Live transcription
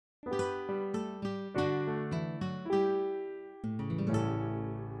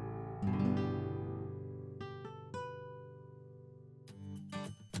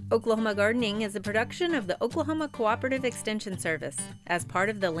Oklahoma Gardening is a production of the Oklahoma Cooperative Extension Service as part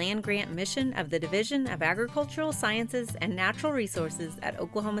of the land grant mission of the Division of Agricultural Sciences and Natural Resources at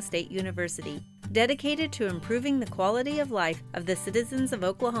Oklahoma State University, dedicated to improving the quality of life of the citizens of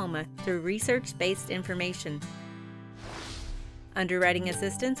Oklahoma through research-based information. Underwriting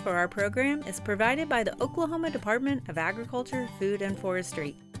assistance for our program is provided by the Oklahoma Department of Agriculture, Food, and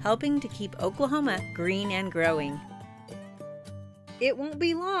Forestry, helping to keep Oklahoma green and growing. It won't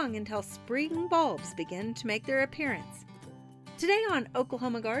be long until spring bulbs begin to make their appearance. Today on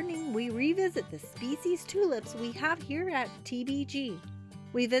Oklahoma Gardening, we revisit the species tulips we have here at TBG.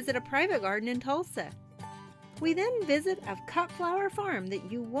 We visit a private garden in Tulsa. We then visit a cut flower farm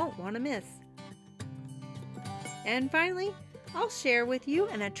that you won't want to miss. And finally, I'll share with you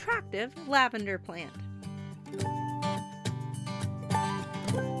an attractive lavender plant.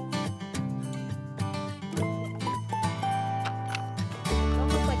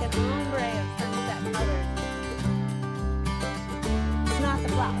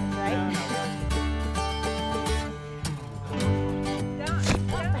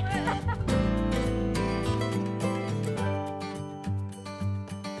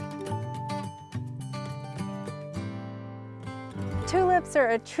 Tulips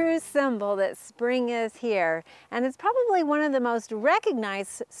are a true symbol that spring is here, and it's probably one of the most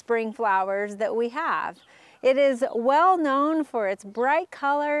recognized spring flowers that we have. It is well known for its bright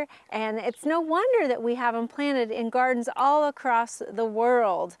color, and it's no wonder that we have them planted in gardens all across the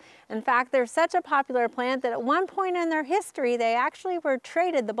world. In fact, they're such a popular plant that at one point in their history, they actually were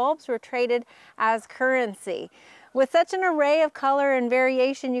traded, the bulbs were traded as currency. With such an array of color and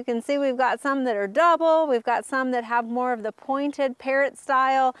variation, you can see we've got some that are double, we've got some that have more of the pointed parrot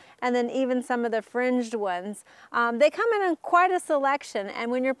style, and then even some of the fringed ones. They come in quite a selection,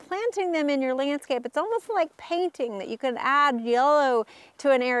 and when you're planting them in your landscape, it's almost like painting, that you can add yellow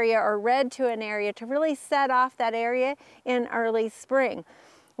to an area or red to an area to really set off that area in early spring.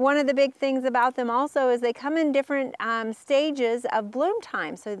 One of the big things about them also is they come in different stages of bloom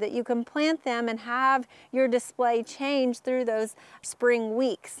time so that you can plant them and have your display change through those spring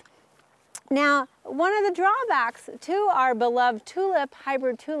weeks. Now, one of the drawbacks to our beloved tulip,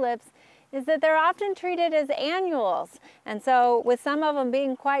 hybrid tulips, is that they're often treated as annuals. And so with some of them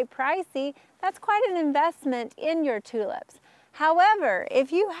being quite pricey, that's quite an investment in your tulips. However,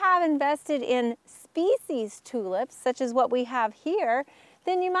 if you have invested in species tulips, such as what we have here,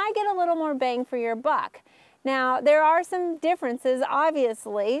 then you might get a little more bang for your buck. Now, there are some differences,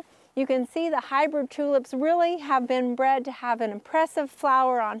 obviously. You can see the hybrid tulips really have been bred to have an impressive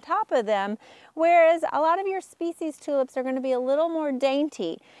flower on top of them, whereas a lot of your species tulips are going to be a little more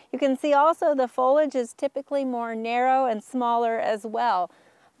dainty. You can see also the foliage is typically more narrow and smaller as well.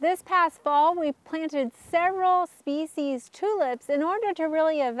 This past fall, we planted several species tulips in order to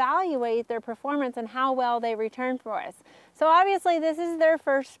really evaluate their performance and how well they return for us. So obviously this is their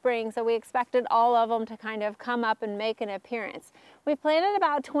first spring, so we expected all of them to kind of come up and make an appearance. We planted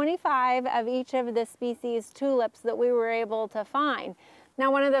about 25 of each of the species tulips that we were able to find.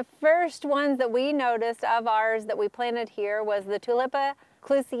 Now, one of the first ones that we noticed of ours that we planted here was the Tulipa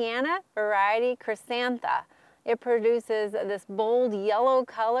clusiana variety chrysantha. It produces this bold yellow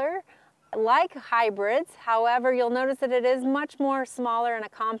color like hybrids. However, you'll notice that it is much more smaller and a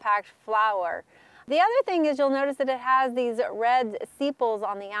compact flower. The other thing is you'll notice that it has these red sepals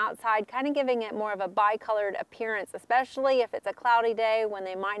on the outside, kind of giving it more of a bicolored appearance, especially if it's a cloudy day when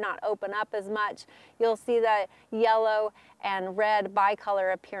they might not open up as much. You'll see the yellow and red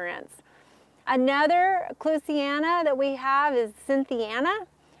bicolor appearance. Another clusiana that we have is cynthiana,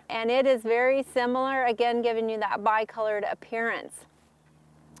 and it is very similar, again giving you that bicolored appearance.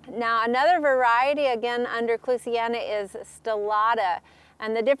 Now, another variety again under clusiana is stellata.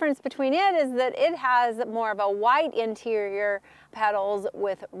 And the difference between it is that it has more of a white interior petals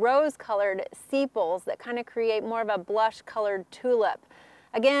with rose-colored sepals that kind of create more of a blush-colored tulip.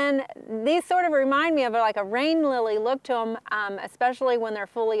 Again, these sort of remind me of like a rain lily look to them, especially when they're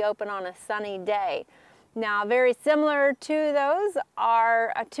fully open on a sunny day. Now, very similar to those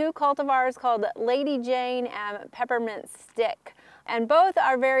are two cultivars called Lady Jane and Peppermint Stick. And both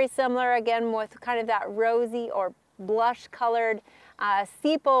are very similar, again, with kind of that rosy or blush-colored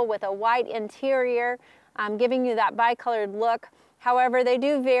sepal with a white interior, giving you that bicolored look. However, they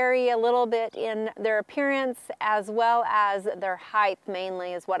do vary a little bit in their appearance as well as their height,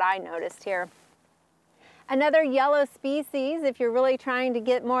 mainly is what I noticed here. Another yellow species, if you're really trying to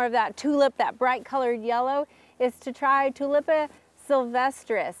get more of that tulip, that bright colored yellow, is to try Tulipa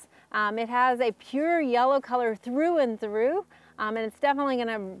sylvestris. It has a pure yellow color through and through, and it's definitely going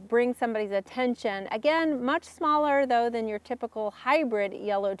to bring somebody's attention. Again, much smaller though than your typical hybrid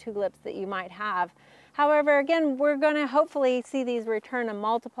yellow tulips that you might have. However, again, we're going to hopefully see these return and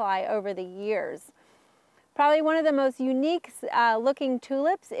multiply over the years. Probably one of the most unique looking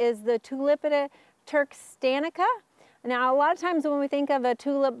tulips is the Tulipida turkstanica. Now, a lot of times when we think of a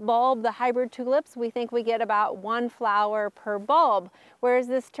tulip bulb, the hybrid tulips, we think we get about one flower per bulb, whereas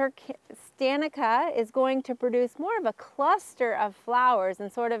this turkstanica is going to produce more of a cluster of flowers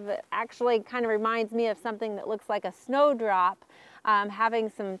and sort of actually kind of reminds me of something that looks like a snowdrop, having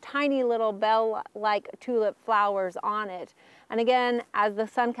some tiny little bell-like tulip flowers on it. And again, as the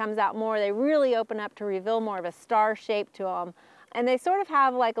sun comes out more, they really open up to reveal more of a star shape to them. And they sort of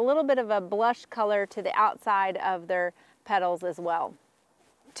have like a little bit of a blush color to the outside of their petals as well.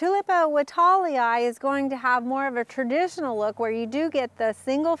 Tulipa whittalii is going to have more of a traditional look where you do get the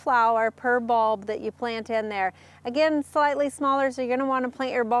single flower per bulb that you plant in there. Again, slightly smaller, so you're going to want to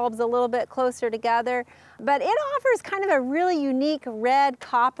plant your bulbs a little bit closer together. But it offers kind of a really unique red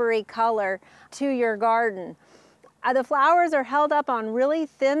coppery color to your garden. The flowers are held up on really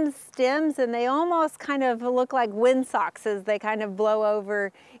thin stems and they almost kind of look like windsocks as they kind of blow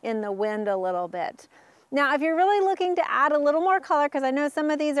over in the wind a little bit. Now, if you're really looking to add a little more color, because I know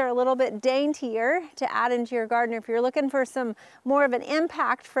some of these are a little bit daintier to add into your garden, if you're looking for some more of an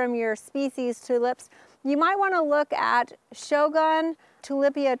impact from your species tulips, you might want to look at Shogun,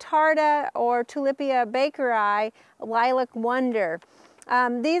 Tulipia tarda, or Tulipia bakeri, Lilac Wonder.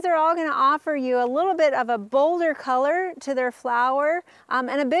 These are all going to offer you a little bit of a bolder color to their flower, and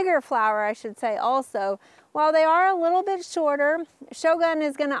a bigger flower, I should say, also. While they are a little bit shorter, Shogun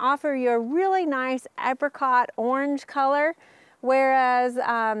is going to offer you a really nice apricot orange color, whereas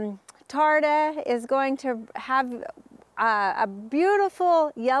tarda is going to have a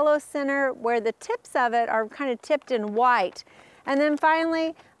beautiful yellow center where the tips of it are kind of tipped in white. And then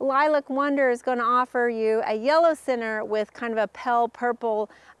finally, Lilac Wonder is going to offer you a yellow center with kind of a pale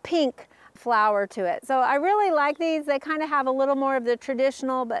purple pink flower to it. So I really like these. They kind of have a little more of the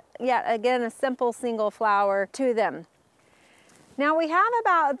traditional, but yet again, a simple single flower to them. Now we have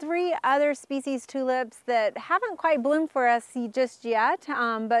about 3 other species tulips that haven't quite bloomed for us just yet,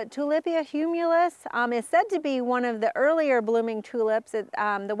 but Tulipia humulus is said to be one of the earlier blooming tulips.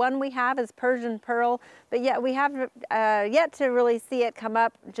 The one we have is Persian Pearl, but yet we have yet to really see it come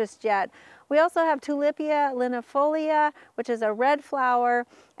up just yet. We also have Tulipia linifolia, which is a red flower,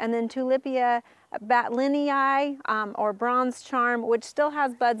 and then Tulipia batlinii, or bronze charm, which still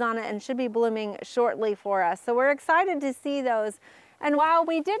has buds on it and should be blooming shortly for us. So we're excited to see those. And while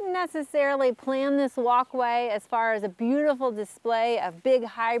we didn't necessarily plan this walkway as far as a beautiful display of big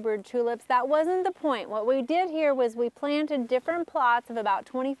hybrid tulips, that wasn't the point. What we did here was we planted different plots of about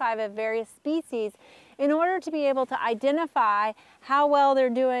 25 of various species in order to be able to identify how well they're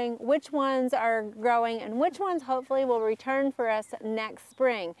doing, which ones are growing, and which ones hopefully will return for us next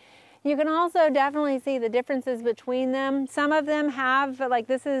spring. You can also definitely see the differences between them. Some of them have, like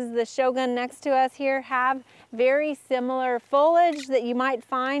this is the Shogun next to us here, have very similar foliage that you might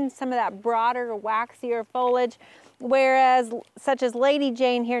find, some of that broader, waxier foliage, whereas such as Lady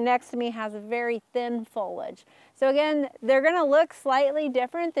Jane here next to me has a very thin foliage. So again, they're going to look slightly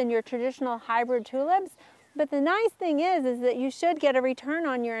different than your traditional hybrid tulips, but the nice thing is that you should get a return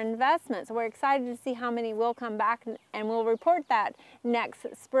on your investment. So we're excited to see how many will come back, and we'll report that next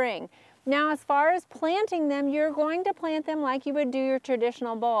spring. Now, as far as planting them, you're going to plant them like you would do your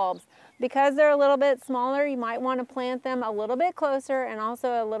traditional bulbs. Because they're a little bit smaller, you might want to plant them a little bit closer and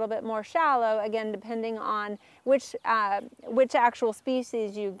also a little bit more shallow, again, depending on which actual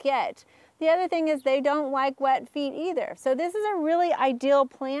species you get. The other thing is they don't like wet feet either. So this is a really ideal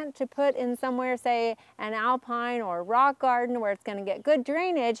plant to put in somewhere, say an alpine or rock garden where it's going to get good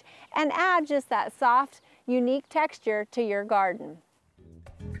drainage and add just that soft, unique texture to your garden.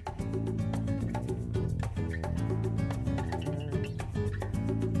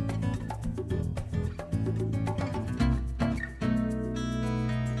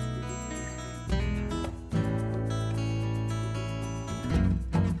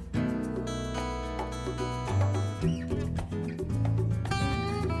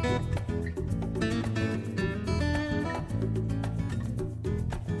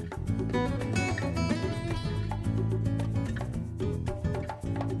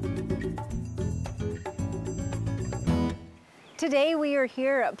 Today we are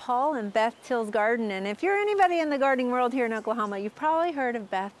here at Paul and Beth Teel's garden, and if you're anybody in the gardening world here in Oklahoma, you've probably heard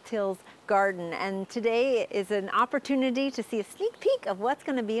of Beth Teel's garden, and today is an opportunity to see a sneak peek of what's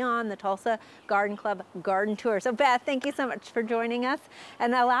going to be on the Tulsa Garden Club garden tour. So Beth, thank you so much for joining us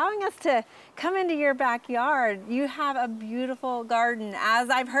and allowing us to come into your backyard. You have a beautiful garden, as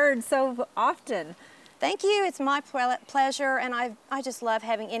I've heard so often. Thank you. It's my pleasure, and I just love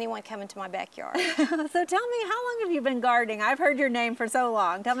having anyone come into my backyard. So tell me, how long have you been gardening? I've heard your name for so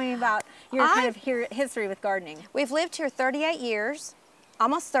long. Tell me about your kind of history with gardening. We've lived here 38 years,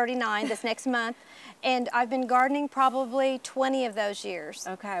 almost 39 this next month, and I've been gardening probably 20 of those years.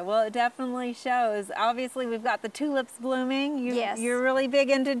 Okay, well, it definitely shows. Obviously, we've got the tulips blooming. Yes. You're really big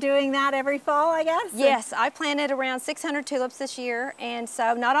into doing that every fall, I guess? Yes, I planted around 600 tulips this year, and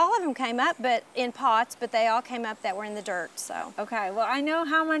so not all of them came up but in pots, but they all came up that were in the dirt. So. Okay, well, I know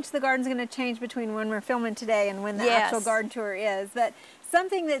how much the garden's going to change between when we're filming today and when the actual garden tour is, but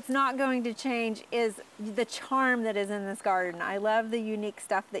something that's not going to change is the charm that is in this garden. I love the unique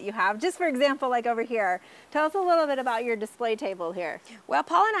stuff that you have. Just for example, like over here, tell us a little bit about your display table here. Well,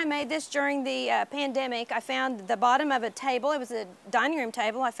 Paul and I made this during the pandemic. I found the bottom of a table. It was a dining room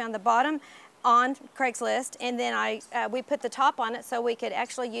table. I found the bottom on Craigslist, and then we put the top on it so we could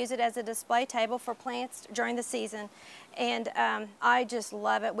actually use it as a display table for plants during the season. And I just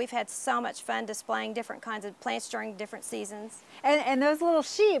love it. We've had so much fun displaying different kinds of plants during different seasons. And those little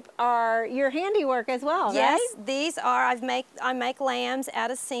sheep are your handiwork as well, yes, right? These are, I make lambs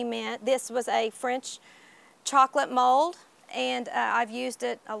out of cement. This was a French chocolate mold, and I've used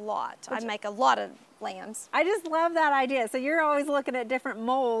it a lot. I make a lot of lambs. I just love that idea. So you're always looking at different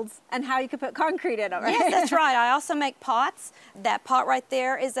molds and how you could put concrete in them, right? Yes, that's right. I also make pots. That pot right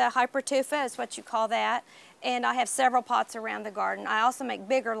there is a hypertufa, is what you call that. And I have several pots around the garden. I also make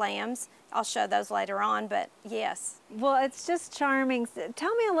bigger lambs. I'll show those later on, but yes. Well, it's just charming.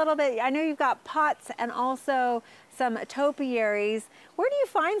 Tell me a little bit, I know you've got pots and also some topiaries. Where do you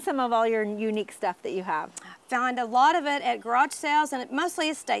find some of all your unique stuff that you have? I find a lot of it at garage sales, and mostly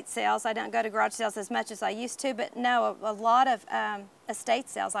estate sales. I don't go to garage sales as much as I used to, but no, a lot of estate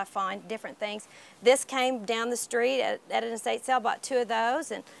sales I find different things. This came down the street at an estate sale, bought 2 of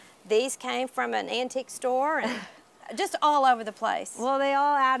those, and these came from an antique store, and just all over the place. Well, they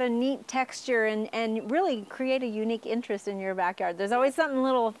all add a neat texture and really create a unique interest in your backyard. There's always something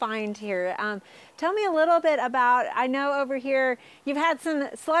little to find here. Tell me a little bit about, I know over here you've had some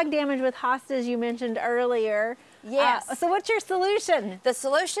slug damage with hostas you mentioned earlier. Yes. So what's your solution? The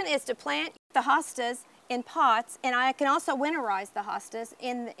solution is to plant the hostas in pots, and I can also winterize the hostas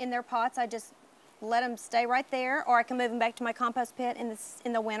in their pots. I just let them stay right there, or I can move them back to my compost pit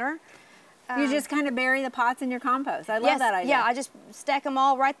in the winter. You just kind of bury the pots in your compost. I love that idea. Yeah, I just stack them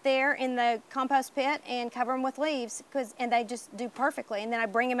all right there in the compost pit and cover them with leaves, and they just do perfectly. And then I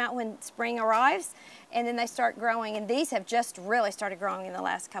bring them out when spring arrives, and then they start growing. And these have just really started growing in the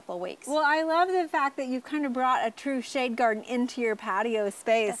last couple of weeks. Well, I love the fact that you've kind of brought a true shade garden into your patio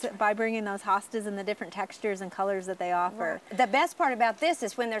space by bringing those hostas and the different textures and colors that they offer. Right. The best part about this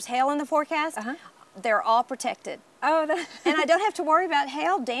is when there's hail in the forecast, they're all protected. Oh, and I don't have to worry about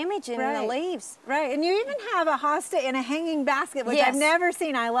hail damaging the leaves. Right, and you even have a hosta in a hanging basket, which I've never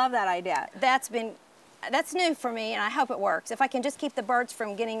seen. I love that idea. That's new for me, and I hope it works. If I can just keep the birds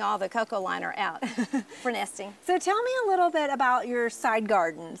from getting all the cocoa liner out for nesting. So tell me a little bit about your side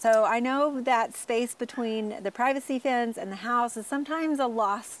garden. So I know that space between the privacy fence and the house is sometimes a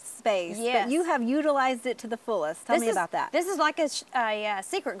lost space, but you have utilized it to the fullest. Tell me about that. This is like a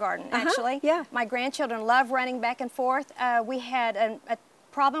secret garden, actually. Yeah. My grandchildren love running back and forth. We had a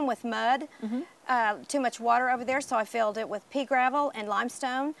problem with mud, too much water over there, so I filled it with pea gravel and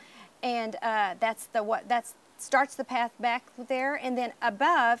limestone. And that starts the path back there. And then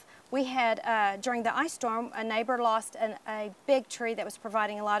above, we had, during the ice storm, a neighbor lost a big tree that was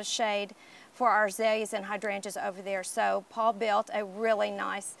providing a lot of shade for our azaleas and hydrangeas over there. So Paul built a really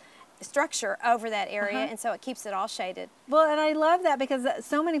nice structure over that area, and so it keeps it all shaded. Well, and I love that because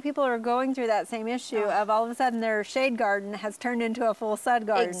so many people are going through that same issue of all of a sudden their shade garden has turned into a full sun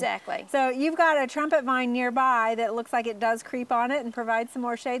garden. Exactly. So you've got a trumpet vine nearby that looks like it does creep on it and provide some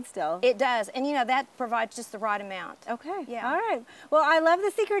more shade still. It does, and you know, that provides just the right amount. Okay. Yeah. All right. Well, I love the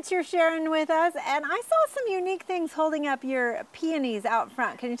secrets you're sharing with us, and I saw some unique things holding up your peonies out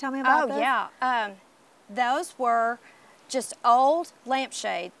front. Can you tell me about those? Oh, yeah. Those were just old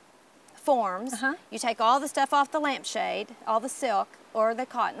lampshade forms. You take all the stuff off the lampshade, all the silk or the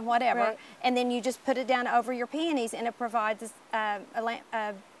cotton, whatever, and then you just put it down over your peonies, and it provides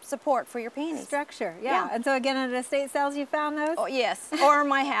a support for your peonies. Structure, yeah. And so again, at estate sales, you found those? Oh, yes, or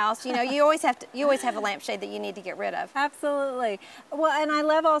my house. You know, you always have a lampshade that you need to get rid of. Absolutely. Well, and I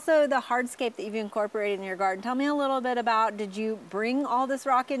love also the hardscape that you've incorporated in your garden. Tell me a little bit about, did you bring all this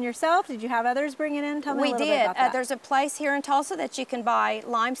rock in yourself? Did you have others bring it in? Tell me a little bit about that. There's a place here in Tulsa that you can buy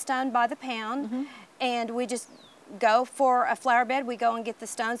limestone by the pound, and we just go for a flower bed. We go and get the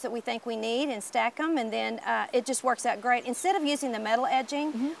stones that we think we need and stack them, and then it just works out great. Instead of using the metal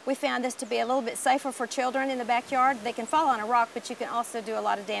edging, we found this to be a little bit safer for children in the backyard. They can fall on a rock, but you can also do a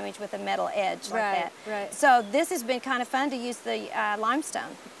lot of damage with a metal edge like that. Right. So this has been kind of fun to use the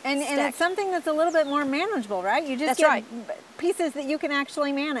limestone. And it's something that's a little bit more manageable, right? You just get pieces that you can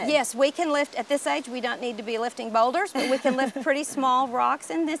actually manage. Yes, we can lift, at this age, we don't need to be lifting boulders, but we can lift pretty small rocks,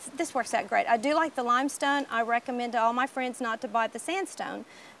 and this works out great. I do like the limestone. I recommend to all my friends not to buy the sandstone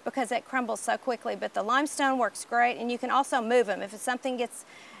because it crumbles so quickly, but the limestone works great, and you can also move them. If something gets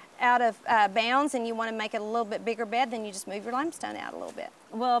out of bounds and you want to make it a little bit bigger bed, then you just move your limestone out a little bit.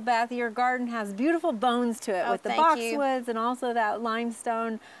 Well, Beth, your garden has beautiful bones to it with the boxwoods and also that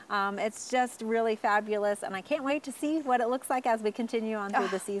limestone. It's just really fabulous, and I can't wait to see what it looks like as we continue on through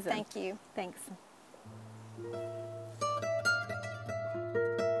the season. Thank you. Thanks.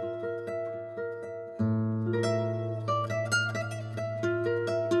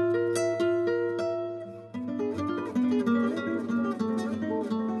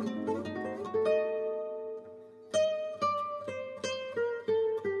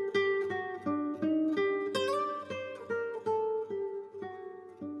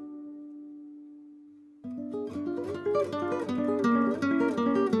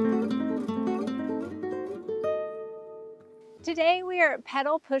 Today we are at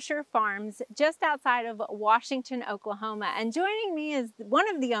Petal Pusher Farms just outside of Washington, Oklahoma, and joining me is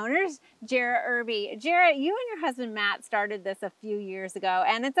one of the owners, Jeri Irby. Jeri, you and your husband Matt started this a few years ago,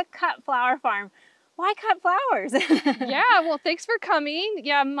 and it's a cut flower farm. Why cut flowers? Yeah, well, thanks for coming.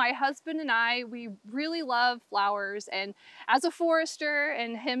 Yeah, my husband and I, we really love flowers, and as a forester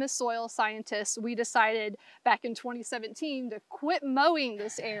and him as soil scientist, we decided back in 2017 to quit mowing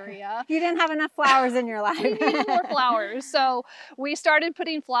this area. You didn't have enough flowers in your life. We needed more flowers, so we started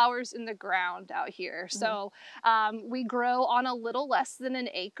putting flowers in the ground out here. So we grow on a little less than an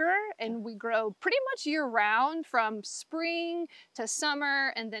acre, and we grow pretty much year round from spring to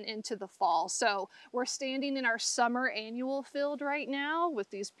summer and then into the fall. So we're standing in our summer annual field right now with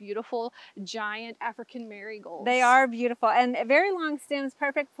these beautiful giant African marigolds. They are beautiful and very long stems,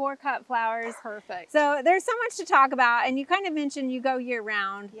 perfect for cut flowers. Perfect. So there's so much to talk about, and you kind of mentioned you go year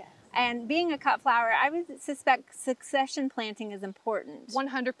round. Yes. And being a cut flower, I would suspect succession planting is important.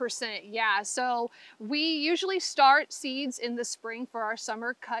 100%, yeah. So we usually start seeds in the spring for our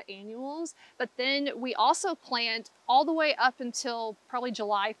summer cut annuals, but then we also plant all the way up until probably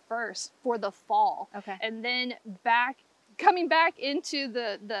July 1st for the fall. Okay. And then coming back into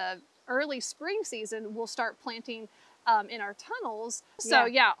the early spring season, we'll start planting in our tunnels. So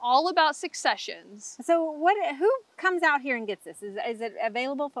yeah, all about successions. So who comes out here and gets this? Is it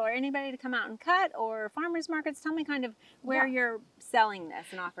available for anybody to come out and cut, or farmers markets? Tell me kind of where you're selling this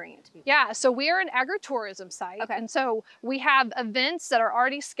and offering it to people. Yeah, so we are an agritourism site. Okay. And so we have events that are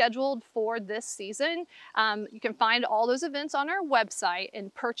already scheduled for this season. You can find all those events on our website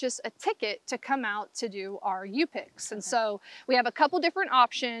and purchase a ticket to come out to do our U-picks. And so we have a couple different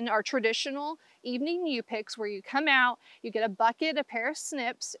options. Our traditional evening U-picks, where you come out, you get a bucket, a pair of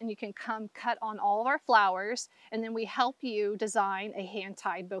snips, and you can come cut on all of our flowers, and then we help you design a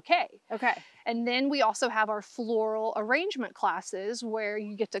hand-tied bouquet. Okay. And then we also have our floral arrangement classes, where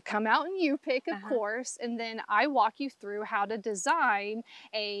you get to come out and U-pick, of course, and then I walk you through how to design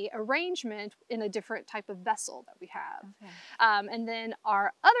a arrangement in a different type of vessel that we have. Okay. And then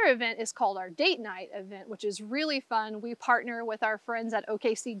our other event is called our date night event, which is really fun. We partner with our friends at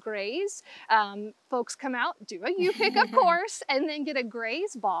OKC Graze. Folks come out, do a U-pick, of course, and then get a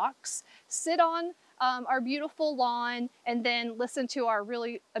graze box, sit on our beautiful lawn, and then listen to our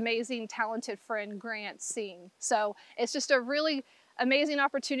really amazing, talented friend Grant sing. So it's just a really amazing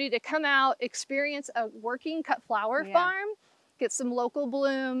opportunity to come out, experience a working cut flower farm, get some local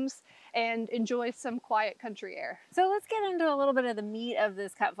blooms, and enjoy some quiet country air. So let's get into a little bit of the meat of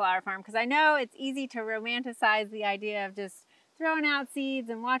this cut flower farm, because I know it's easy to romanticize the idea of just throwing out seeds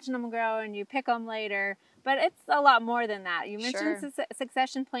and watching them grow and you pick them later. But it's a lot more than that. You mentioned Sure.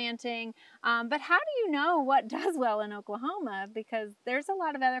 succession planting, but how do you know what does well in Oklahoma? Because there's a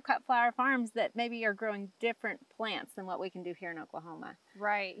lot of other cut flower farms that maybe are growing different plants than what we can do here in Oklahoma.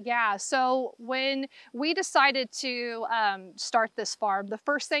 Right, yeah. So when we decided to start this farm, the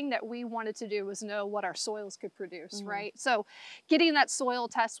first thing that we wanted to do was know what our soils could produce, right? So getting that soil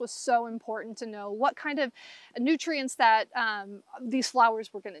test was so important to know what kind of nutrients that these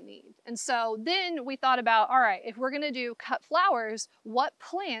flowers were going to need. And so then we thought about, all right, if we're going to do cut flowers, what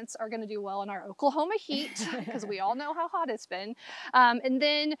plants are going to do well in our Oklahoma heat? Because we all know how hot it's been. And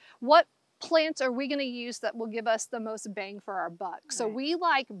then what plants are we going to use that will give us the most bang for our buck? So we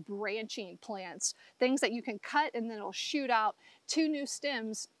like branching plants, things that you can cut and then it'll shoot out 2 new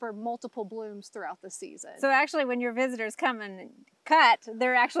stems for multiple blooms throughout the season. So actually when your visitors come and cut,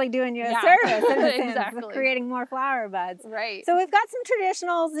 they're actually doing you a service in a sense, exactly. creating more flower buds. Right. So we've got some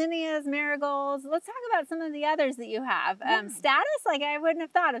traditional zinnias, marigolds. Let's talk about some of the others that you have. Status, like I wouldn't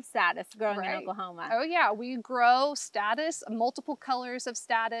have thought of status growing in Oklahoma. Oh yeah, we grow status, multiple colors of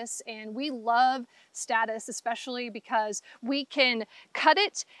status, and we love status, especially because we can cut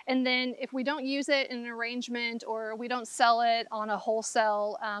it, and then if we don't use it in an arrangement or we don't sell it on a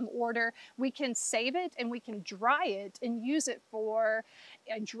wholesale order, we can save it and we can dry it and use it for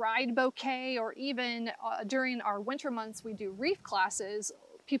a dried bouquet, or even during our winter months we do reef classes.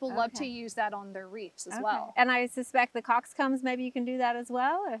 People love to use that on their reefs as well. And I suspect the coxcombs, maybe you can do that as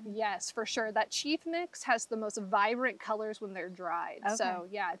well? Or? Yes, for sure. That chief mix has the most vibrant colors when they're dried. So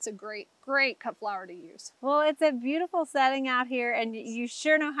yeah, it's a great cut flower to use. Well, it's a beautiful setting out here and you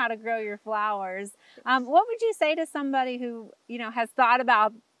sure know how to grow your flowers. What would you say to somebody who, you know, has thought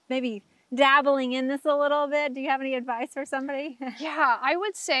about maybe dabbling in this a little bit? Do you have any advice for somebody? Yeah, I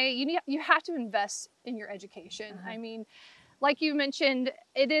would say you have to invest in your education. I mean, like you mentioned,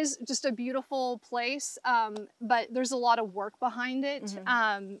 it is just a beautiful place, but there's a lot of work behind it.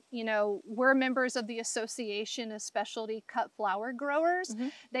 You know, we're members of the Association of Specialty Cut Flower Growers.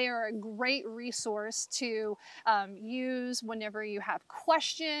 They are a great resource to use whenever you have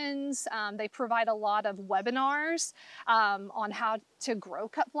questions. They provide a lot of webinars on how to grow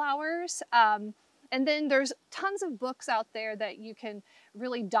cut flowers. And then there's tons of books out there that you can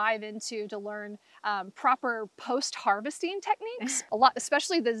really dive into to learn proper post-harvesting techniques. A lot,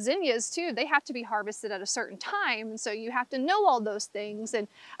 especially the zinnias too, they have to be harvested at a certain time. And so you have to know all those things. And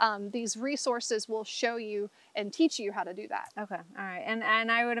these resources will show you and teach you how to do that. Okay, all right.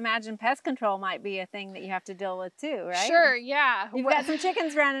 And I would imagine pest control might be a thing that you have to deal with too, right? Sure, yeah. You've got some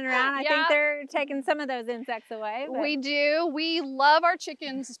chickens running around. I think they're taking some of those insects away. But... We do. We love our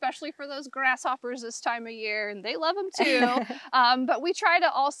chickens, especially for those grasshoppers this time of year, and they love them too. But we try to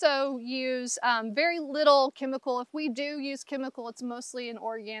also use very little chemical. If we do use chemical, it's mostly an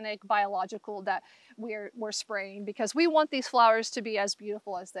organic, biological that we're spraying because we want these flowers to be as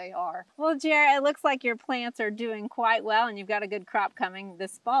beautiful as they are. Well, Jeri, it looks like your plants are doing quite well and you've got a good crop coming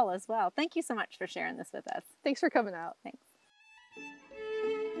this fall as well. Thank you so much for sharing this with us. Thanks for coming out. Thanks.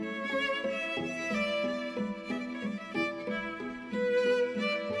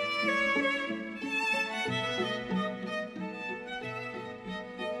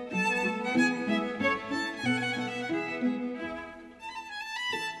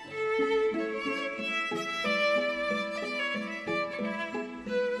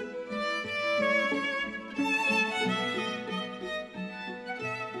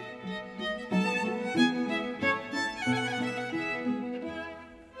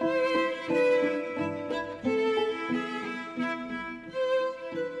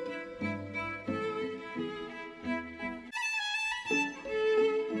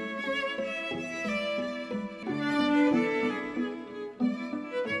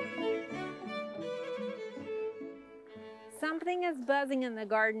 Something is buzzing in the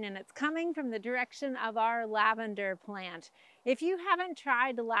garden and it's coming from the direction of our lavender plant. If you haven't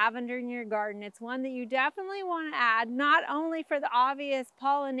tried lavender in your garden, it's one that you definitely want to add, not only for the obvious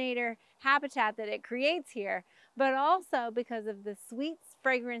pollinator habitat that it creates here, but also because of the sweet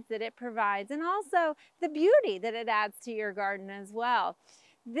fragrance that it provides and also the beauty that it adds to your garden as well.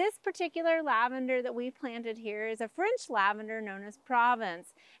 This particular lavender that we planted here is a French lavender known as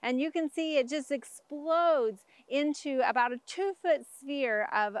Provence. And you can see it just explodes into about a 2-foot sphere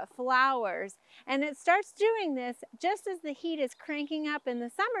of flowers. And it starts doing this just as the heat is cranking up in the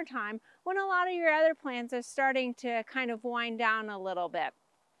summertime when a lot of your other plants are starting to kind of wind down a little bit.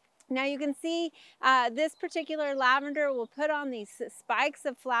 Now you can see this particular lavender will put on these spikes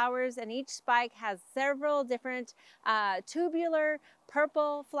of flowers, and each spike has several different tubular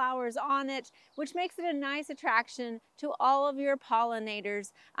purple flowers on it, which makes it a nice attraction to all of your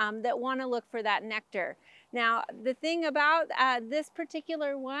pollinators that want to look for that nectar. Now, the thing about this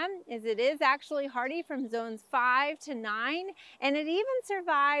particular one is it is actually hardy from zones 5 to 9, and it even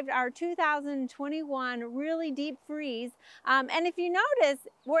survived our 2021 really deep freeze. And if you notice,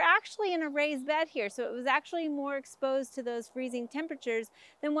 we're actually in a raised bed here, so it was actually more exposed to those freezing temperatures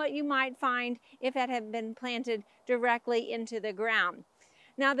than what you might find if it had been planted directly into the ground.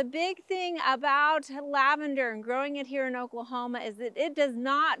 Now, the big thing about lavender and growing it here in Oklahoma is that it does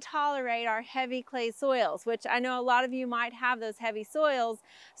not tolerate our heavy clay soils, which I know a lot of you might have those heavy soils.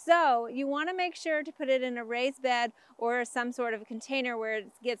 So you want to make sure to put it in a raised bed or some sort of container where it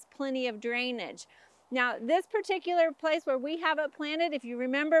gets plenty of drainage. Now, this particular place where we have it planted, if you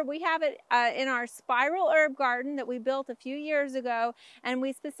remember, we have it in our spiral herb garden that we built a few years ago, and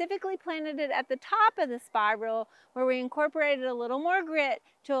we specifically planted it at the top of the spiral where we incorporated a little more grit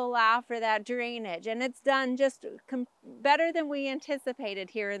to allow for that drainage. And it's done just better than we anticipated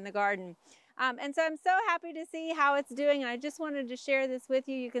here in the garden. And so I'm so happy to see how it's doing, and I just wanted to share this with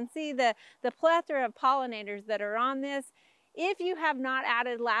you. You can see the plethora of pollinators that are on this. If you have not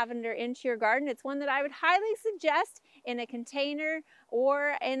added lavender into your garden, it's one that I would highly suggest in a container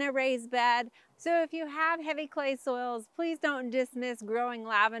or in a raised bed. So if you have heavy clay soils, please don't dismiss growing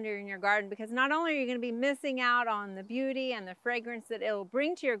lavender in your garden, because not only are you going to be missing out on the beauty and the fragrance that it will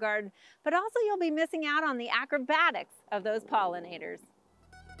bring to your garden, but also you'll be missing out on the acrobatics of those pollinators.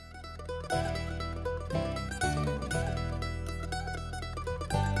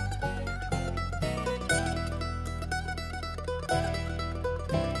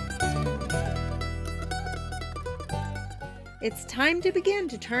 It's time to begin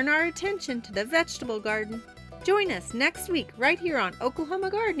to turn our attention to the vegetable garden. Join us next week right here on Oklahoma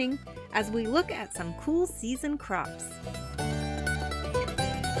Gardening as we look at some cool season crops.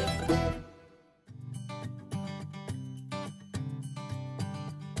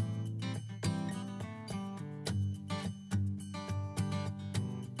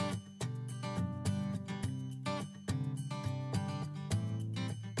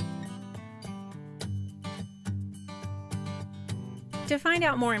 To find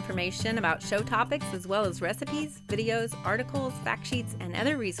out more information about show topics as well as recipes, videos, articles, fact sheets, and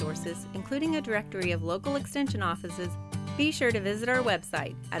other resources, including a directory of local extension offices, be sure to visit our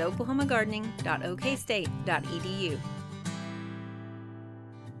website at oklahomagardening.okstate.edu.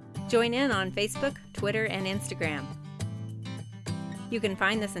 Join in on Facebook, Twitter, and Instagram. You can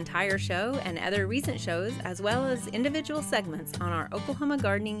find this entire show and other recent shows as well as individual segments on our Oklahoma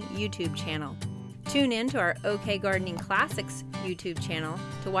Gardening YouTube channel. Tune in to our OK Gardening Classics YouTube channel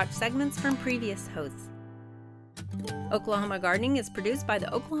to watch segments from previous hosts. Oklahoma Gardening is produced by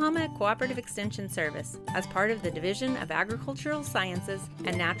the Oklahoma Cooperative Extension Service as part of the Division of Agricultural Sciences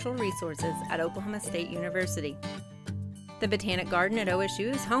and Natural Resources at Oklahoma State University. The Botanic Garden at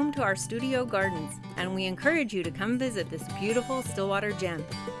OSU is home to our studio gardens, and we encourage you to come visit this beautiful Stillwater gem.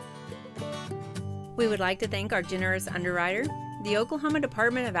 We would like to thank our generous underwriter, the Oklahoma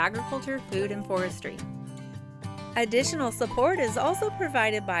Department of Agriculture, Food, and Forestry. Additional support is also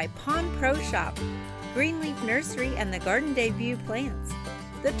provided by Pond Pro Shop, Greenleaf Nursery and the Garden Debut Plants,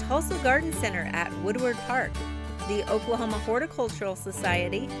 the Tulsa Garden Center at Woodward Park, the Oklahoma Horticultural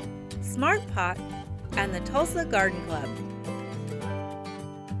Society, Smart Pot, and the Tulsa Garden Club.